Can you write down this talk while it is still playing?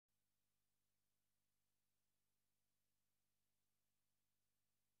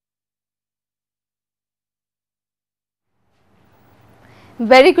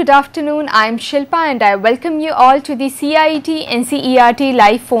Very good afternoon. I am Shilpa and I welcome you all to the CIET NCERT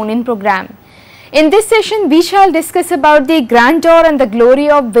live phone-in program. In this session, we shall discuss about the grandeur and the glory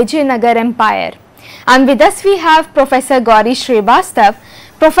of Vijayanagara Empire. And with us we have Professor Gauri Srivastav,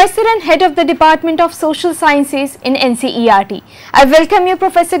 Professor and Head of the Department of Social Sciences in NCERT. I welcome you,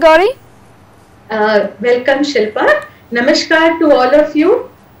 Professor Gauri. Welcome, Shilpa. Namaskar to all of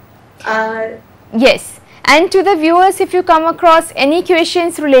you. Yes. And to the viewers, if you come across any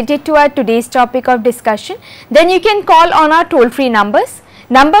questions related to our today's topic of discussion, then you can call on our toll-free numbers.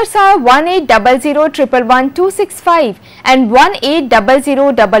 Numbers are 1800111265 and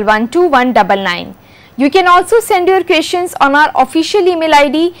 1800112199. You can also send your questions on our official email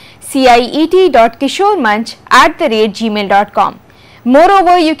ID ciet.kishormanch@gmail.com.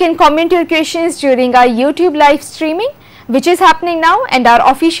 Moreover, you can comment your questions during our YouTube live streaming, which is happening now, and our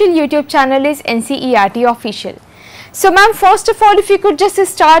official YouTube channel is NCERT Official. So ma'am, first of all, if you could just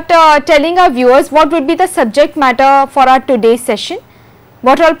start telling our viewers what would be the subject matter for our today's session,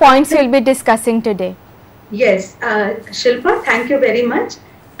 what all points we will be discussing today. Yes, Shilpa, thank you very much.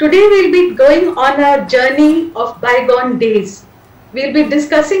 Today we will be going on a journey of bygone days. We will be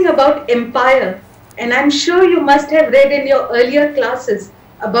discussing about empire, and I am sure you must have read in your earlier classes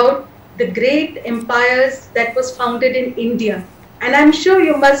about the great empires that was founded in India, and I'm sure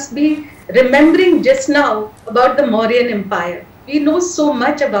you must be remembering just now about the Mauryan Empire. We know so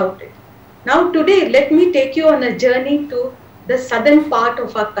much about it. Now today let me take you on a journey to the southern part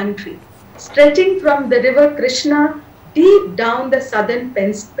of our country, stretching from the river Krishna deep down the southern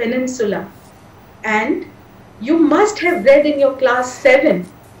peninsula. And you must have read in your class 7,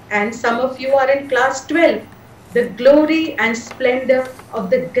 and some of you are in class 12, the glory and splendor of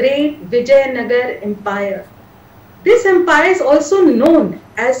the great Vijayanagara Empire. This empire is also known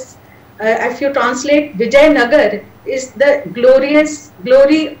as, if you translate Vijayanagar, is the glory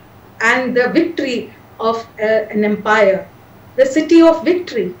and the victory of an empire, the city of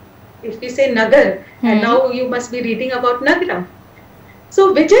victory. If we say Nagar, and now you must be reading about Nagara.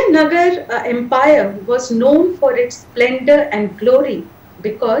 So Vijayanagara Empire was known for its splendor and glory,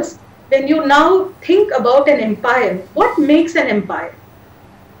 because when you now think about an empire, what makes an empire?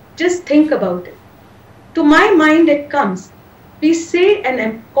 Just think about it. To my mind it comes, we say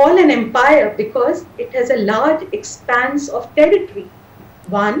call an empire because it has a large expanse of territory.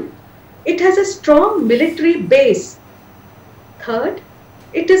 1, it has a strong military base. 3rd,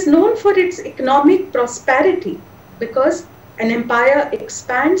 it is known for its economic prosperity, because an empire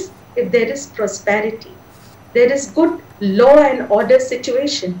expands if there is prosperity. There is good law and order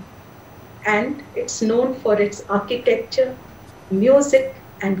situation. And it's known for its architecture, music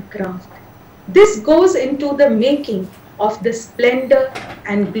and craft. This goes into the making of the splendor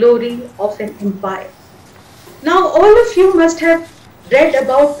and glory of an empire. Now all of you must have read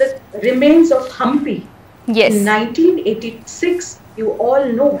about the remains of Hampi. Yes. In 1986, you all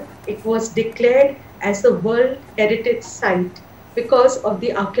know it was declared as a World Heritage Site because of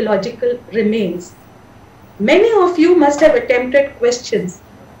the archaeological remains. Many of you must have attempted questions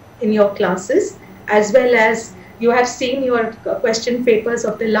in your classes, as well as you have seen your question papers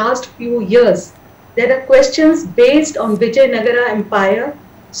of the last few years. There are questions based on Vijayanagara Empire,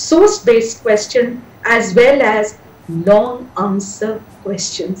 source-based question, as well as long answer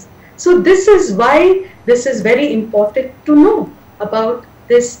questions. So this is why this is very important to know about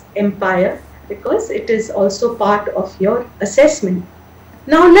this empire, because it is also part of your assessment.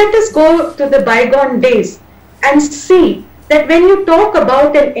 Now let us go to the bygone days and see that when you talk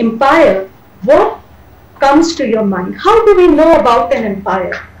about an empire, what comes to your mind? How do we know about an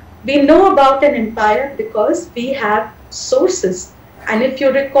empire? We know about an empire because we have sources. And if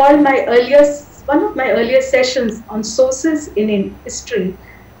you recall one of my earlier sessions on sources in history,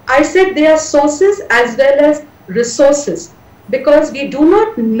 I said they are sources as well as resources, because we do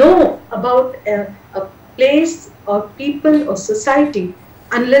not know about a place or people or society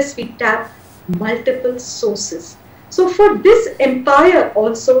unless we tap multiple sources. So for this empire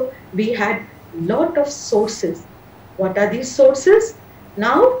also we had lot of sources. What are these sources?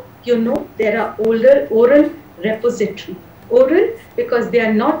 Now you know there are oral repository. Oral because they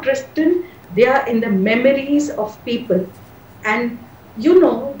are not written, they are in the memories of people. And you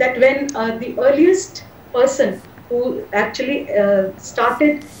know that when the earliest person who actually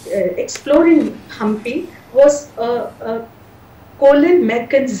started exploring Hampi was Colin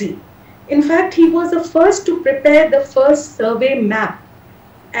Mackenzie. In fact, he was the first to prepare the first survey map,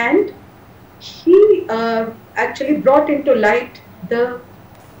 and he actually brought into light the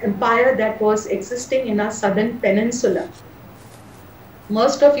empire that was existing in our southern peninsula.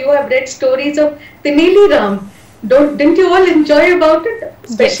 Most of you have read stories of Tinili Ram, Didn't you all enjoy about it?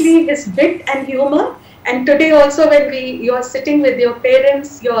 Especially Yes. his wit and humor. And today also when you are sitting with your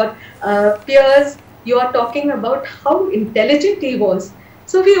parents, your peers, you are talking about how intelligent he was.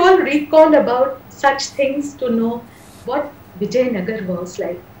 So we all recall about such things to know what Vijayanagar was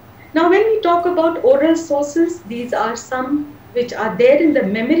like. Now when we talk about oral sources, these are some which are there in the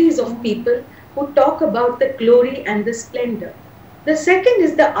memories of people who talk about the glory and the splendor. The second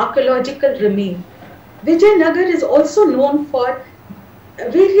is the archaeological remain. Vijayanagar is also known for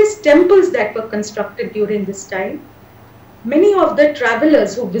various temples that were constructed during this time. Many of the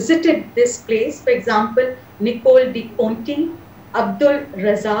travelers who visited this place, for example, Nicole de Conti, Abdul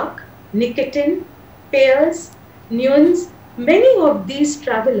Razak, Nikitin, Pears, Nunes, many of these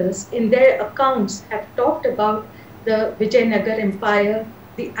travelers in their accounts have talked about the Vijayanagar Empire,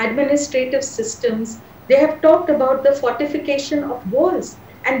 the administrative systems. They have talked about the fortification of walls.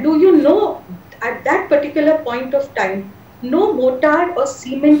 And do you know, at that particular point of time, no mortar or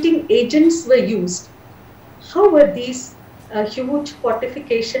cementing agents were used. How were these huge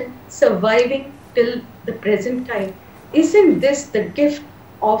fortifications surviving till the present time? Isn't this the gift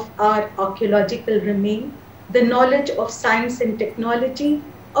of our archaeological remain, the knowledge of science and technology,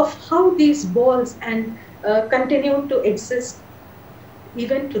 of how these walls and continue to exist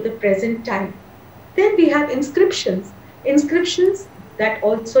even to the present time? Then we have inscriptions. Inscriptions that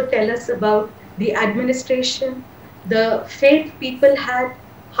also tell us about the administration, the faith people had,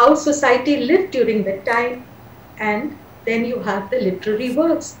 how society lived during the time, and then you have the literary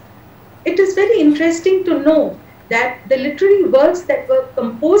works. It is very interesting to know that the literary works that were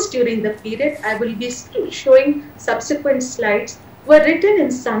composed during the period, I will be showing subsequent slides, were written in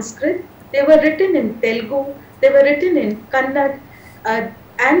Sanskrit, they were written in Telugu, they were written in Kannada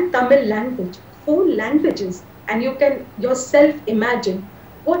and Tamil language, 4 languages. And you can yourself imagine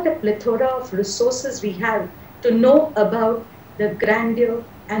what a plethora of resources we have to know about the grandeur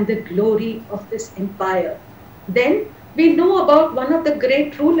and the glory of this empire. Then we know about one of the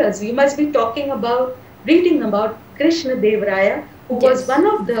great rulers. You must be reading about Krishna Dev Raya, who was one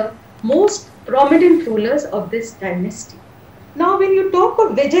of the most prominent rulers of this dynasty. Now, when you talk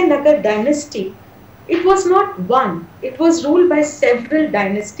of Vijayanagar dynasty, it was not one. It was ruled by several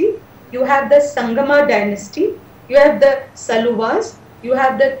dynasties. You have the Sangama dynasty, you have the Saluvas, you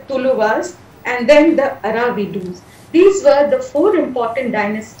have the Tuluvas, and then the Aravidus. These were the 4 important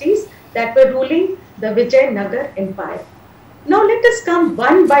dynasties that were ruling the Vijayanagar Empire. Now let us come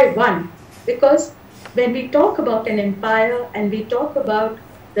one by one, because when we talk about an empire and we talk about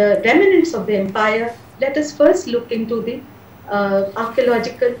the remnants of the empire, let us first look into the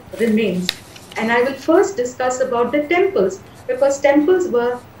archaeological remains. And I will first discuss about the temples, because temples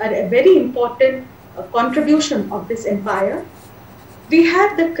were a very important contribution of this empire. We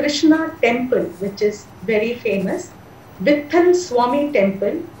have the Krishna temple, which is very famous, Vitthal Swami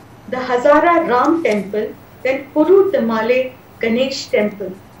temple, the Hazara Ram temple, then Kurud the Malay Ganesh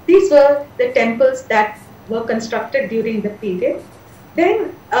temple. These were the temples that were constructed during the period.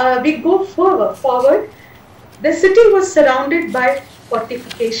 Then we go forward. The city was surrounded by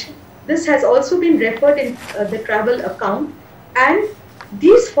fortification. This has also been referred in the travel account. And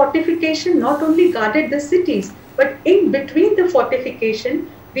these fortifications not only guarded the cities, but in between the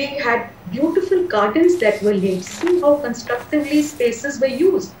fortification, we had beautiful gardens that were laid. See how constructively spaces were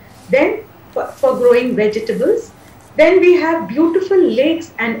used. Then for growing vegetables. Then we have beautiful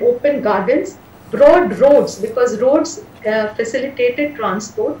lakes and open gardens, broad roads, because roads facilitated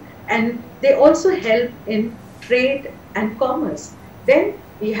transport and they also helped in trade and commerce. Then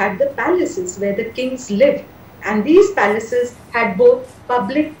we had the palaces where the kings lived, and these palaces had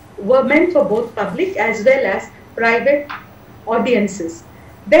were meant for both public as well as private audiences.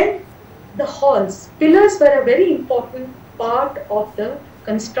 Then the halls. Pillars were a very important part of the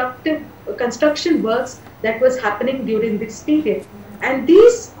construction works that was happening during this period. And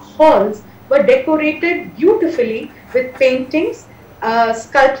these halls were decorated beautifully with paintings,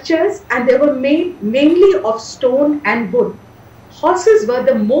 sculptures, and they were made mainly of stone and wood. Horses were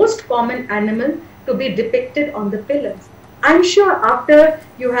the most common animal to be depicted on the pillars. I'm sure after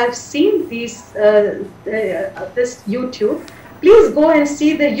you have seen this YouTube, please go and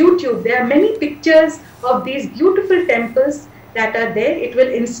see the YouTube. There are many pictures of these beautiful temples that are there. It will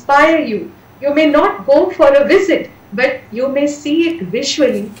inspire you. You may not go for a visit, but you may see it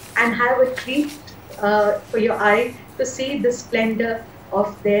visually and have a treat for your eye to see the splendor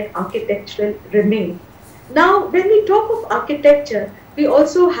of their architectural remain. Now, when we talk of architecture, we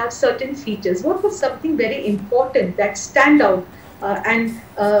also have certain features. What was something very important that stand out and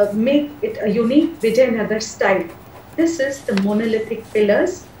make it a unique Vijayanagar style? This is the monolithic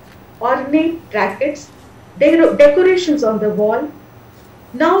pillars, ornate brackets, decorations on the wall.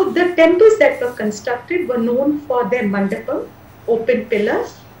 Now the temples that were constructed were known for their mandapam, open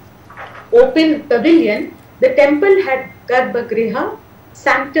pillars, open pavilion. The temple had garbhagriha,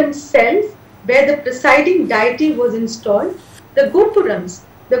 sanctum cells, where the presiding deity was installed. The gopurams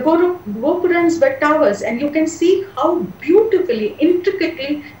were towers, and you can see how beautifully,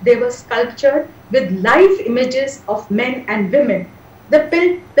 intricately they were sculptured with live images of men and women.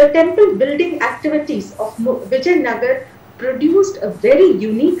 The temple building activities of Vijayanagar produced a very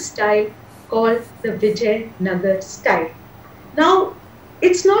unique style called the Vijayanagar style. Now,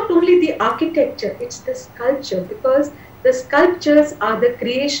 it's not only the architecture, it's the sculpture, because the sculptures are the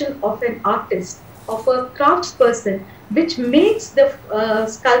creation of an artist, of a craftsperson, which makes the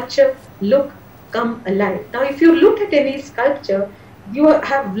sculpture come alive. Now, if you look at any sculpture, you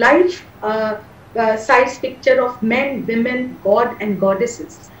have life size picture of men, women, god and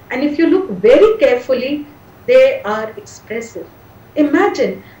goddesses. And if you look very carefully, they are expressive.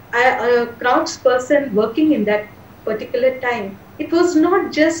 Imagine a craftsperson working in that particular time. It was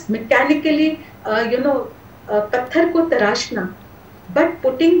not just mechanically, patthar ko tarashna, but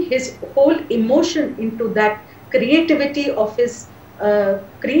putting his whole emotion into that creativity of his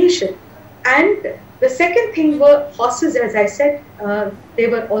creation. And the second thing were horses, as I said, they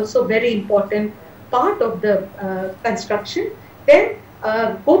were also very important part of the construction. Then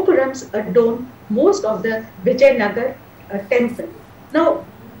gopurams adorn most of the Vijayanagar temple. Now,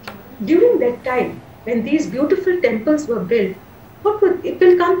 during that time, when these beautiful temples were built, it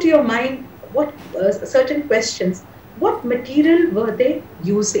will come to your mind what certain questions. What material were they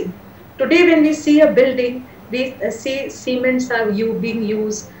using? Today, when we see a building, we see cements are being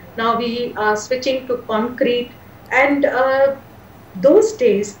used. Now we are switching to concrete, and those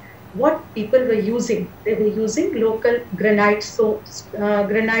days, what people were using? They were using local granite stones,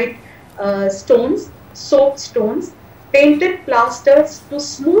 soaked stones, painted plasters to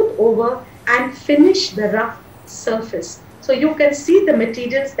smooth over and finish the rough surface. So you can see the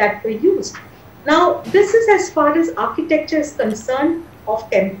materials that were used. Now, this is as far as architecture is concerned of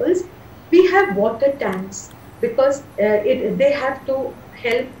temples. We have water tanks because they have to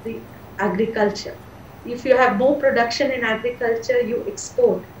help the agriculture. If you have more production in agriculture, you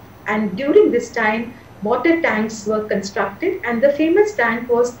export. And during this time, water tanks were constructed, and the famous tank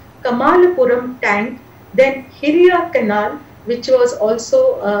was Kamalapuram tank, then Hiriya Canal, which was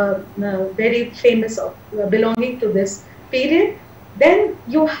also very famous belonging to this period. Then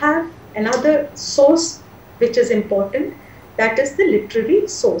you have another source which is important, that is the literary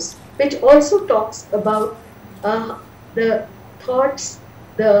source, which also talks about the thoughts,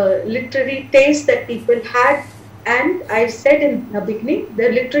 the literary taste that people had. And I said in the beginning, the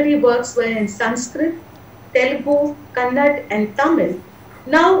literary works were in Sanskrit, Telugu, Kannada and Tamil.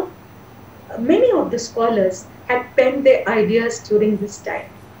 Now, many of the scholars had penned their ideas during this time.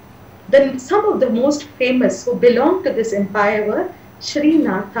 Then some of the most famous who belonged to this empire were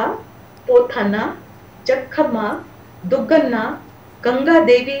Srinatha, Pothana, Jakhama, Dugganna. Ganga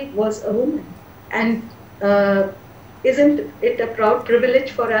Devi was a woman. And isn't it a proud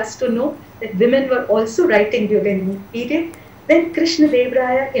privilege for us to know that women were also writing during this period? Then Krishna Dev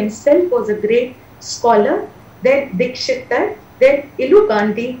Raya himself was a great scholar. Then Dikshitar, then Ilu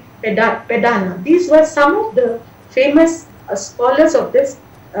Gandhi, Pedana. These were some of the famous scholars of this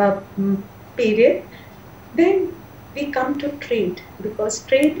period. Then we come to trade, because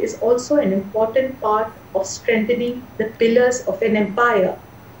trade is also an important part of strengthening the pillars of an empire.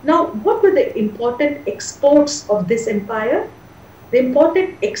 Now, what were the important exports of this empire? The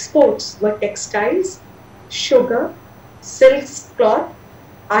important exports were textiles, sugar, silk cloth,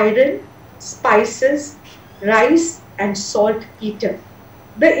 iron, spices, rice and saltpeter.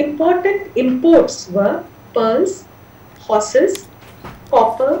 The important imports were pearls, horses,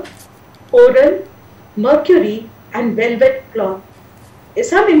 copper, coral, mercury and velvet cloth.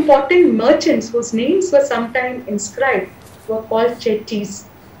 Some important merchants whose names were sometimes inscribed were called chettis.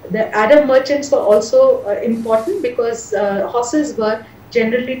 The Arab merchants were also important because horses were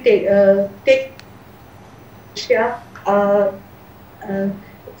generally taken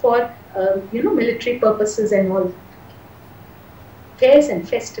for military purposes and all. Fairs and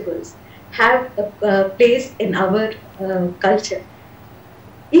festivals have a place in our culture.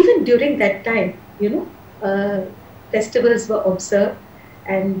 Even during that time, festivals were observed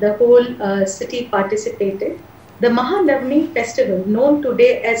and the whole city participated. The Mahanavami festival, known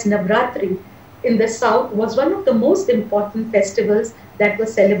today as Navratri in the south, was one of the most important festivals that were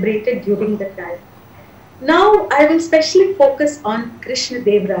celebrated during the time. Now, I will specially focus on Krishna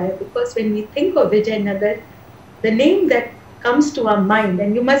Dev Raya, because when we think of Vijayanagar, the name that comes to our mind,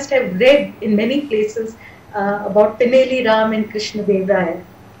 and you must have read in many places about Pineli Ram and Krishna Dev Raya.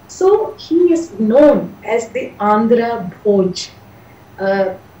 So he is known as the Andhra Bhoj.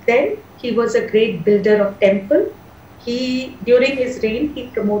 Then he was a great builder of temple. During his reign, he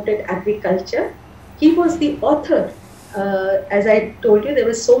promoted agriculture. He was the author. As I told you, there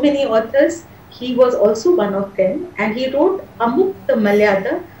were so many authors. He was also one of them, and he wrote Amukta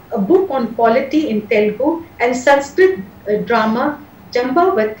Malyada, a book on polity in Telugu, and Sanskrit drama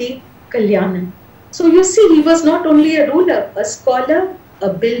Jambavati Kalyanam. So you see, he was not only a ruler, a scholar,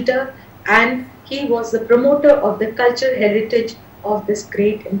 a builder, and he was the promoter of the cultural heritage of this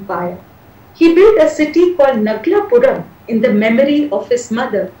great empire. He built a city called Naglapuram in the memory of his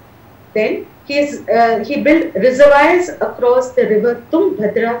mother. Then he built reservoirs across the river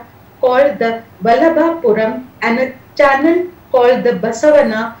Tungbhadra called the Vallabhapuram, and a channel called the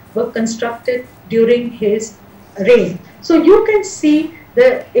Basavana were constructed during his reign. So you can see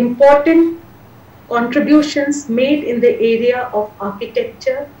the important contributions made in the area of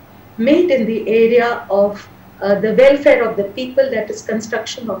architecture, made in the area of the welfare of the people, that is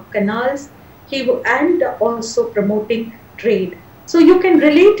construction of canals, and also promoting trade. So you can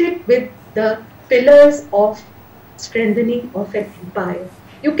relate it with the pillars of strengthening of an empire.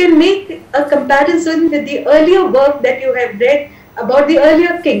 You can make a comparison with the earlier work that you have read about the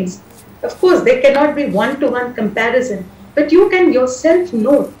earlier kings. Of course, there cannot be one-to-one comparison, but you can yourself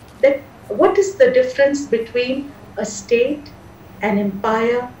know that what is the difference between a state, an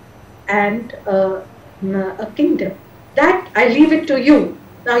empire, and a kingdom. That I leave it to you.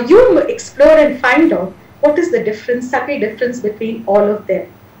 Now you explore and find out what is the difference, subtle difference between all of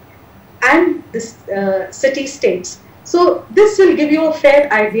them and this city-states. So this will give you a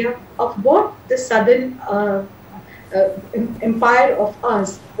fair idea of what the southern empire of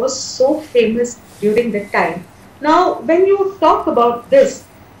ours was so famous during the time. Now, when you talk about this,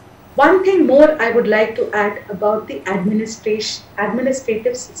 one thing more I would like to add about the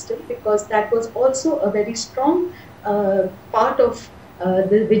administrative system, because that was also a very strong part of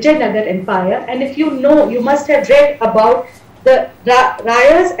the Vijayanagara Empire. And if you know, you must have read about the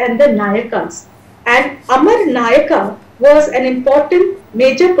Rayas and the Nayakas. And Amar Nayaka was an important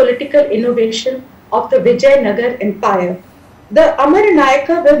major political innovation of the Vijayanagara Empire. The Amar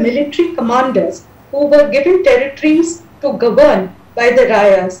Nayaka were military commanders who were given territories to govern by the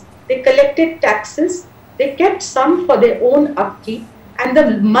Rayas. They collected taxes, they kept some for their own upkeep, and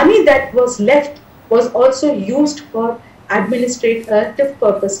the money that was left was also used for administrative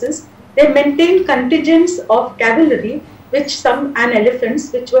purposes. They maintained contingents of cavalry and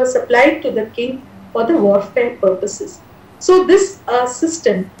elephants, which were supplied to the king for the warfare purposes. So this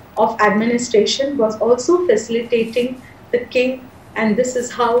system of administration was also facilitating the king, and this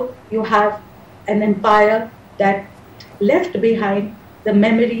is how you have an empire that left behind the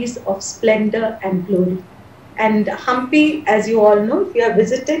memories of splendor and glory. And Hampi, as you all know, if you have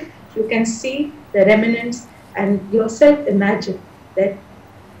visited, you can see the remnants and yourself imagine that,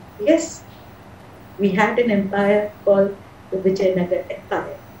 yes, we had an empire called the Vijayanagara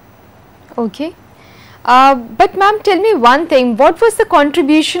Empire. Okay. But ma'am, tell me one thing, what was the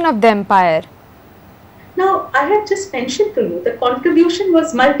contribution of the empire? Now, I have just mentioned to you, the contribution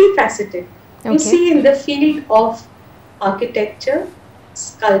was multifaceted. Okay. You see in the field of architecture,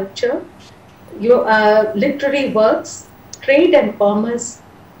 sculpture, literary works, trade and commerce,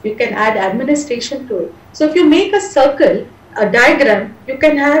 you can add administration to it. So if you make a circle, a diagram, you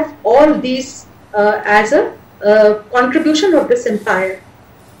can have all these as a contribution of this empire.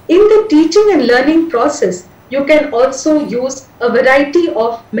 In the teaching and learning process, you can also use a variety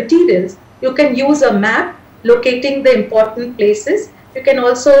of materials. You can use a map locating the important places. You can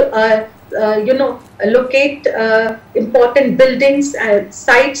also locate important buildings,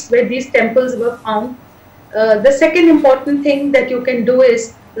 sites where these temples were found. The second important thing that you can do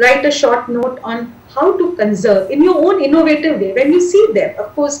is write a short note on how to conserve in your own innovative way. When you see them,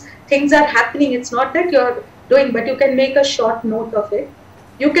 of course, things are happening. It's not that you're doing, but you can make a short note of it.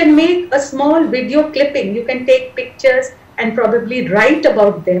 You can make a small video clipping. You can take pictures and probably write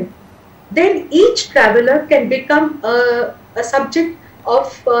about them. Then each traveler can become a subject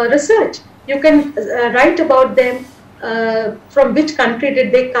of research. You can write about them, from which country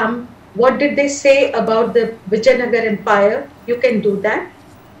did they come, what did they say about the Vijayanagara Empire. You can do that.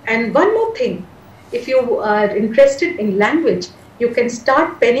 And one more thing, if you are interested in language, you can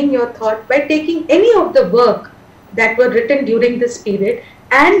start penning your thought by taking any of the work that were written during this period,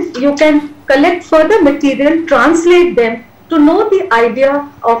 and you can collect further material, translate them to know the idea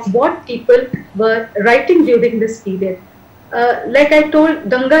of what people were writing during this period. Like I told,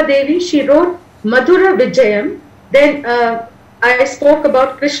 Ganga Devi, she wrote Madhura Vijayam. Then I spoke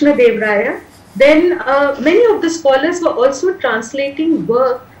about Krishna Dev Raya. Then many of the scholars were also translating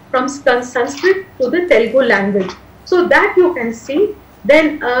work from Sanskrit to the Telugu language. So that you can see.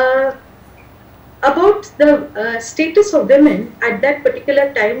 Then about the status of women at that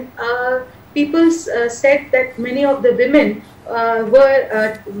particular time, people said that many of the women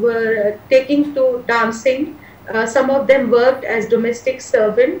were taking to dancing. Some of them worked as domestic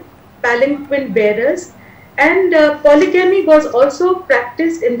servant, palanquin bearers, and polygamy was also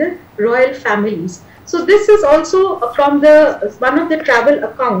practiced in the royal families. So this is also from the one of the travel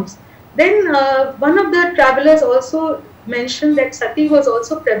accounts. Then one of the travelers also mentioned that sati was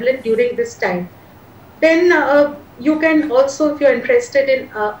also prevalent during this time. Then you can also, if you're interested in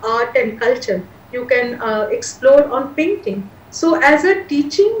art and culture, you can explore on painting. So as a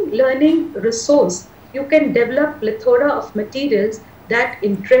teaching learning resource, you can develop plethora of materials that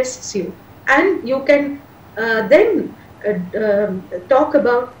interests you, and you can then talk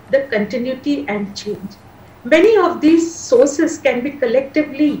about the continuity and change. Many of these sources can be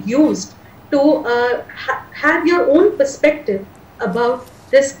collectively used to have your own perspective about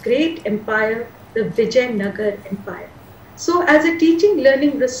this great empire, the Vijayanagara Empire. So as a teaching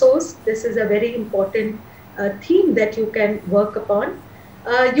learning resource, this is a very important theme that you can work upon.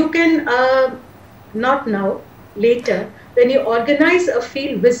 You can, not now, later, when you organize a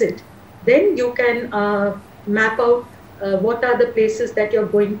field visit, then you can map out what are the places that you're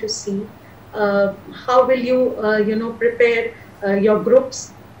going to see, how will you, prepare your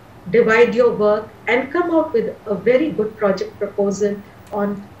groups, divide your work, and come up with a very good project proposal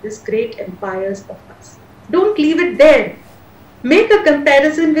on this great empires of us. Don't leave it there. Make a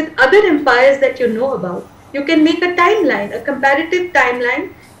comparison with other empires that you know about. You can make a timeline, a comparative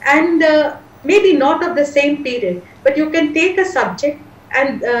timeline, and maybe not of the same period, but you can take a subject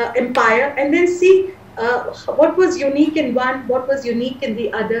and empire and then see what was unique in one, what was unique in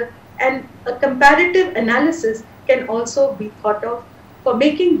the other, and a comparative analysis can also be thought of for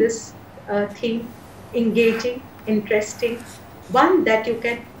making this theme engaging, interesting, one that you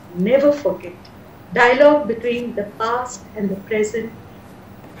can never forget. Dialogue between the past and the present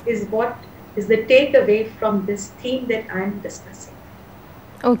is what is the takeaway from this theme that I am discussing.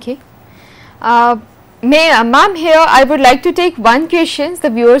 Okay. Ma'am, here I would like to take one question the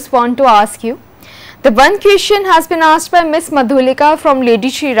viewers want to ask you. The one question has been asked by Miss Madhulika from Lady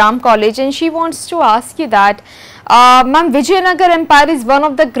Shri Ram College, and she wants to ask you that, ma'am, Vijayanagara Empire is one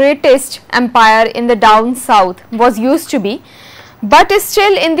of the greatest empire in the down south, was used to be, but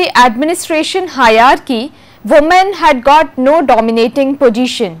still in the administration hierarchy, women had got no dominating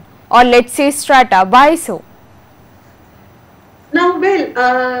position, or let's say strata. Why so? Now,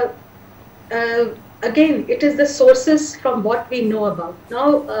 well, again, it is the sources from what we know about.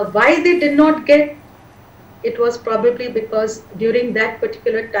 Now, why they did not get, it was probably because during that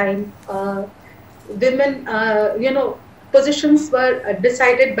particular time, women, positions were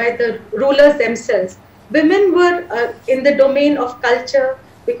decided by the rulers themselves. Women were in the domain of culture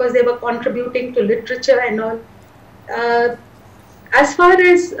because they were contributing to literature and all. As far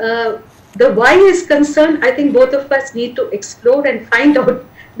as the why is concerned, I think both of us need to explore and find out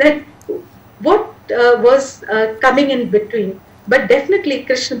that what was coming in between. But definitely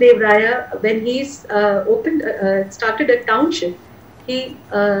Krishnadev Raya, when he's started a township, he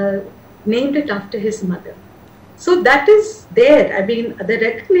named it after his mother. So that is there. I mean, the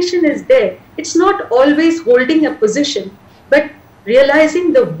recognition is there. It's not always holding a position, but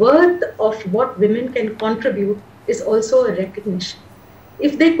realizing the worth of what women can contribute is also a recognition.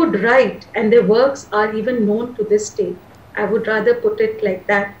 If they could write and their works are even known to this day, I would rather put it like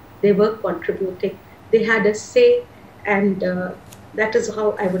that. They were contributing. They had a say, and that is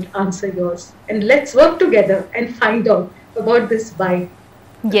how I would answer yours. And let's work together and find out about this why.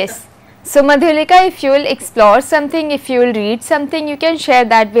 Yes. So Madhulika, if you will explore something, if you will read something, you can share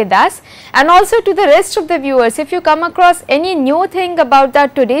that with us. And also to the rest of the viewers, if you come across any new thing about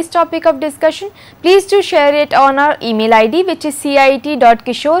that today's topic of discussion, please do share it on our email ID, which is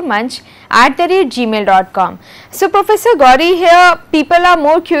cit.kishoremunch@gmail.com. So Professor Gauri, here people are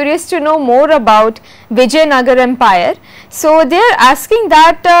more curious to know more about Vijayanagara Empire. So they are asking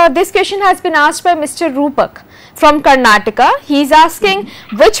that this question has been asked by Mr. Rupak from Karnataka. He is asking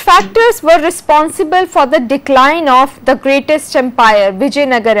which factors were responsible for the decline of the greatest empire,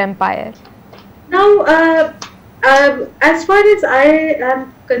 Vijayanagara Empire. Now, as far as I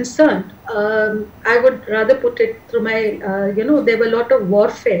am concerned, I would rather put it through my, there were a lot of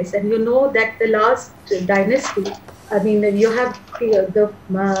warfares, and you know that the last dynasty, I mean, you have the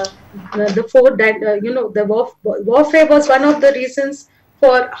four, the warfare was one of the reasons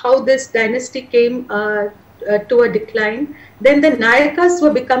for how this dynasty came to a decline, then the Nayakas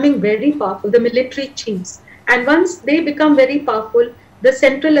were becoming very powerful, the military chiefs. And once they become very powerful, the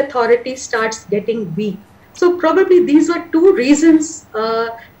central authority starts getting weak. So probably these were two reasons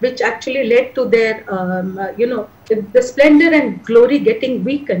which actually led to their, the splendor and glory getting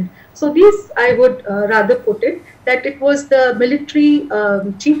weakened. So these, I would rather put it, that it was the military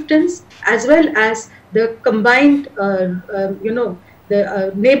chieftains as well as the combined,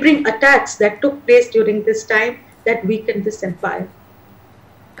 the neighboring attacks that took place during this time that weakened this empire.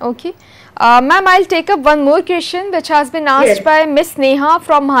 Okay. Ma'am, I'll take up one more question which has been asked by Miss Neha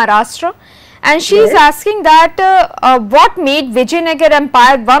from Maharashtra. And she is asking that what made Vijayanagara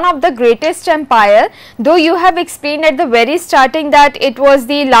Empire one of the greatest empire, though you have explained at the very starting that it was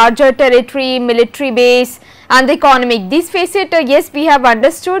the larger territory, military base and the economic. These facets, yes, we have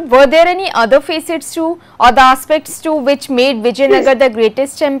understood. Were there any other facets too or the aspects too which made Vijayanagara the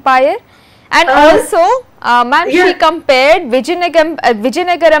greatest empire? And also, ma'am, she compared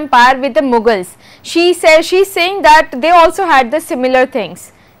Vijayanagara Empire with the Mughals. She says, she's saying that they also had the similar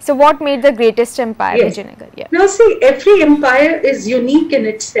things. So what made the greatest empire, Vijayanagara? Yeah. Now see, every empire is unique in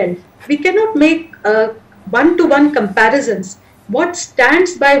itself. We cannot make one-to-one comparisons. What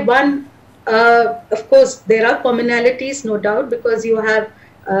stands by one, of course, there are commonalities, no doubt, because you have,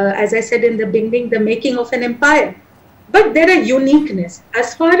 as I said in the beginning, the making of an empire. But there are uniqueness.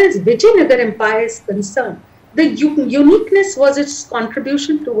 As far as Vijayanagara Empire is concerned, the uniqueness was its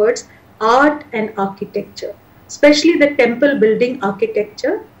contribution towards art and architecture, especially the temple building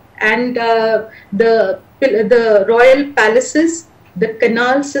architecture and the royal palaces, the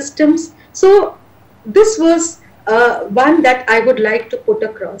canal systems. So this was one that I would like to put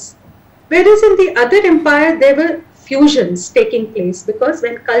across. Whereas in the other empire, there were fusions taking place, because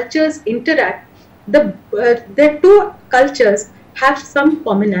when cultures interact, the two cultures have some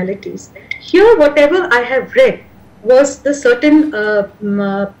commonalities. Here, whatever I have read was the certain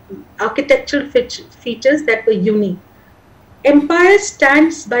architectural features that were unique. Empire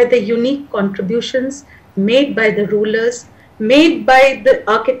stands by the unique contributions made by the rulers, made by the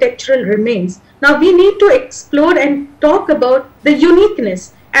architectural remains. Now we need to explore and talk about the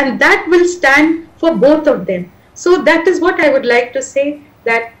uniqueness, and that will stand for both of them. So that is what I would like to say,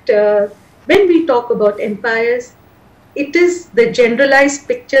 that when we talk about empires, it is the generalized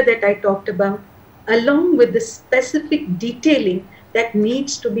picture that I talked about, along with the specific detailing that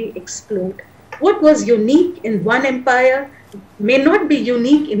needs to be explored. What was unique in one empire may not be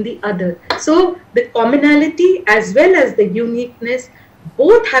unique in the other. So the commonality as well as the uniqueness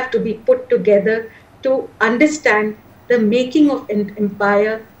both have to be put together to understand the making of an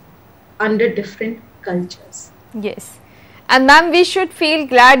empire under different cultures. Yes. And ma'am, we should feel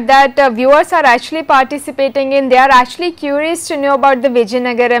glad that viewers are actually participating in, they are actually curious to know about the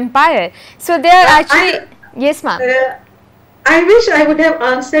Vijayanagara Empire. So they are actually, yes ma'am. I wish I would have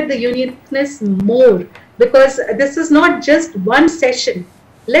answered the uniqueness more, because this is not just one session.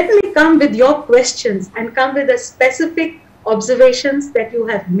 Let me come with your questions and come with the specific observations that you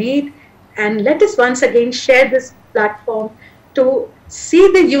have made, and let us once again share this platform to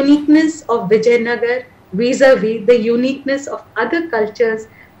see the uniqueness of Vijayanagara vis-a-vis the uniqueness of other cultures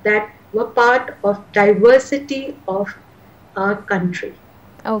that were part of diversity of our country.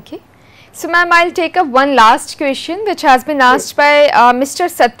 Okay. So ma'am, I'll take up one last question which has been asked by Mr.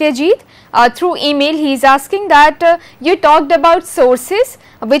 Satyajit through email. He is asking that you talked about sources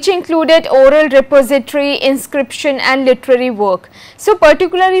which included oral repository, inscription and literary work. So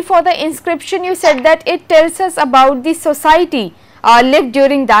particularly for the inscription, you said that it tells us about the society lived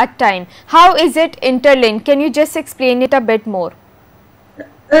during that time. How is it interlinked? Can you just explain it a bit more?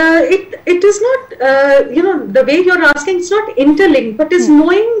 It is not, the way you're asking, it's not interlinked, but is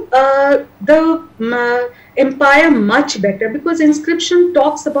knowing the empire much better, because inscription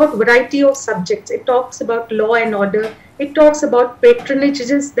talks about variety of subjects. It talks about law and order. It talks about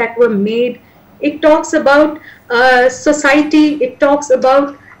patronages that were made. It talks about society. It talks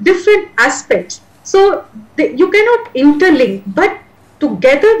about different aspects. So you cannot interlink, but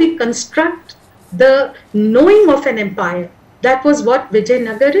together we construct the knowing of an empire. That was what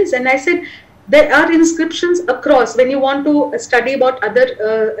Vijayanagara is. And I said there are inscriptions across. When you want to study about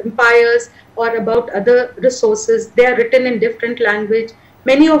other empires or about other resources, they are written in different language.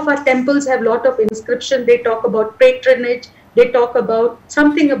 Many of our temples have a lot of inscription. They talk about patronage. They talk about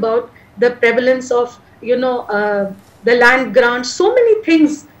something about the prevalence of, the land grants. So many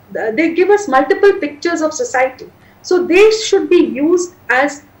things. They give us multiple pictures of society. So they should be used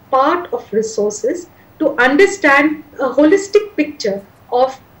as part of resources to understand a holistic picture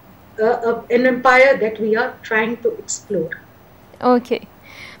of an empire that we are trying to explore. Okay.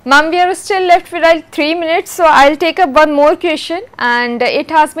 Ma'am, we are still left with like 3 minutes, so I'll take up one more question, and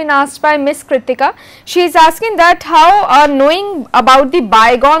it has been asked by Miss Kritika. She is asking that how knowing about the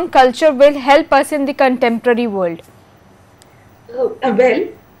bygone culture will help us in the contemporary world. Well,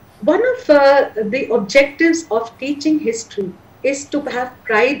 one of the objectives of teaching history is to have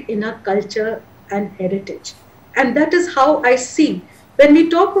pride in our culture and heritage. And that is how I see, when we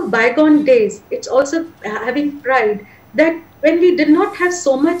talk of bygone days, it's also having pride that when we did not have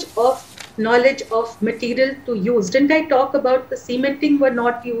so much of knowledge of material to use, didn't I talk about the cementing were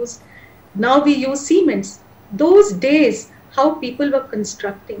not used? Now we use cements. Those days, how people were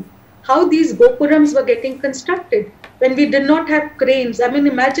constructing, how these gopurams were getting constructed when we did not have cranes. I mean,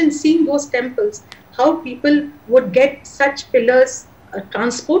 imagine seeing those temples, how people would get such pillars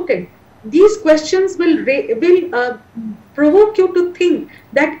transported. These questions will provoke you to think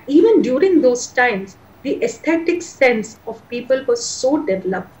that even during those times, the aesthetic sense of people was so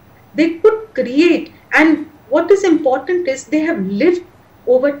developed. They could create, and what is important is they have lived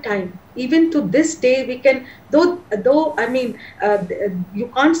over time. Even to this day, we can, though I mean,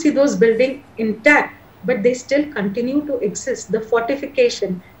 you can't see those buildings intact, but they still continue to exist. The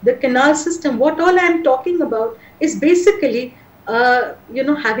fortification, the canal system, what all I am talking about is basically,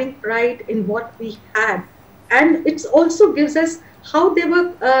 having pride in what we had. And it also gives us how they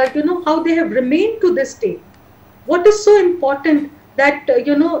were, how they have remained to this day. What is so important that,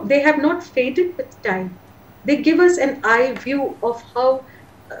 they have not faded with time. They give us an eye view of how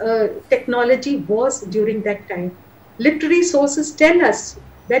technology was during that time. Literary sources tell us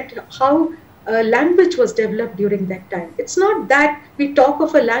that how language was developed during that time. It's not that we talk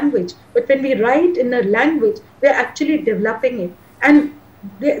of a language, but when we write in a language, we're actually developing it. And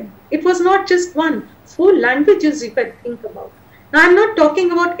it was not just one, 4 languages you can think about. Now, I'm not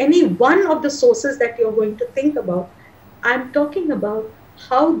talking about any one of the sources that you're going to think about. I'm talking about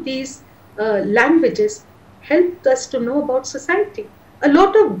how these languages helped us to know about society. A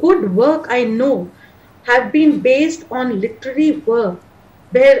lot of good work, I know, have been based on literary work,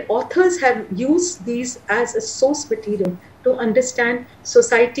 where authors have used these as a source material to understand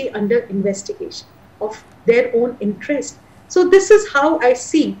society under investigation of their own interest. So this is how I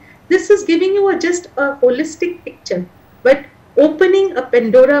see. This is giving you just a holistic picture, but opening a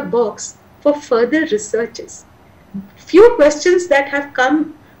Pandora box for further researches. Few questions that have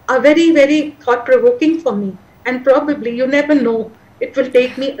come are very, very thought-provoking for me, and probably, you never know, it will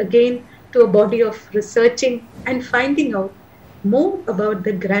take me again to a body of researching and finding out more about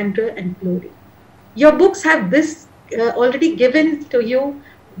the grandeur and glory. Your books have this already given to you,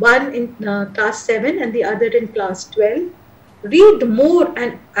 one in class 7 and the other in class 12. Read more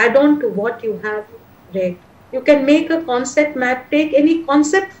and add on to what you have read. You can make a concept map, take any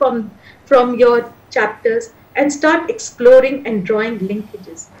concept from your chapters and start exploring and drawing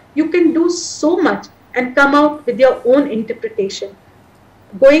linkages. You can do so much and come out with your own interpretation.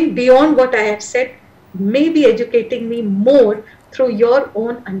 Going beyond what I have said, may be educating me more through your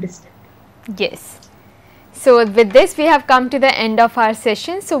own understanding. Yes. So with this we have come to the end of our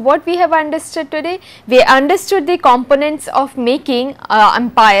session. So what we have understood today, we understood the components of making an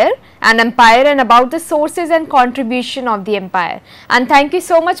empire and about the sources and contribution of the empire. And thank you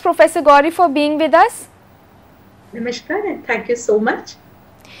so much, Professor Gauri, for being with us. Namaskar and thank you so much.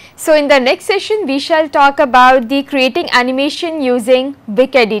 So in the next session we shall talk about the creating animation using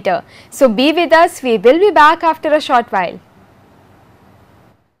Vic Editor. So be with us, we will be back after a short while.